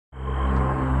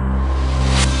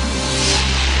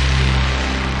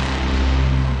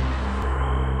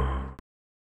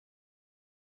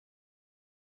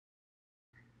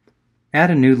Add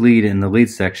a new lead in the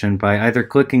Leads section by either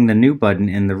clicking the New button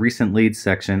in the Recent Leads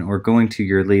section or going to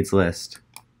your Leads list.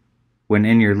 When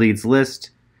in your Leads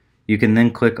list, you can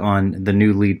then click on the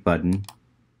New Lead button.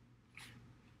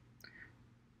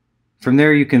 From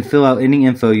there, you can fill out any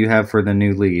info you have for the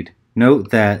new lead. Note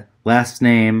that last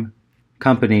name,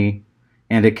 company,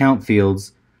 and account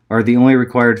fields are the only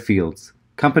required fields.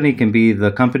 Company can be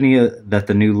the company that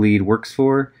the new lead works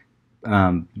for.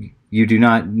 You do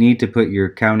not need to put your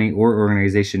county or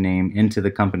organization name into the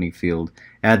company field.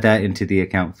 Add that into the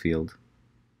account field.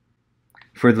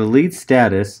 For the lead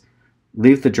status,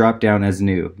 leave the drop-down as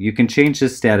new. You can change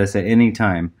this status at any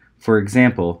time. For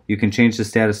example, you can change the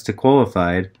status to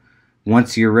qualified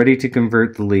once you're ready to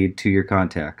convert the lead to your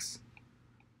contacts.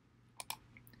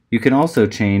 You can also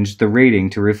change the rating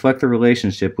to reflect the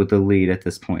relationship with the lead at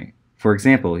this point. For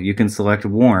example, you can select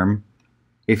warm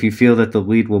if you feel that the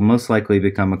lead will most likely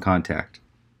become a contact.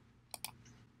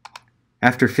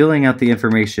 After filling out the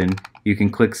information, you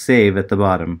can click Save at the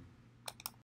bottom.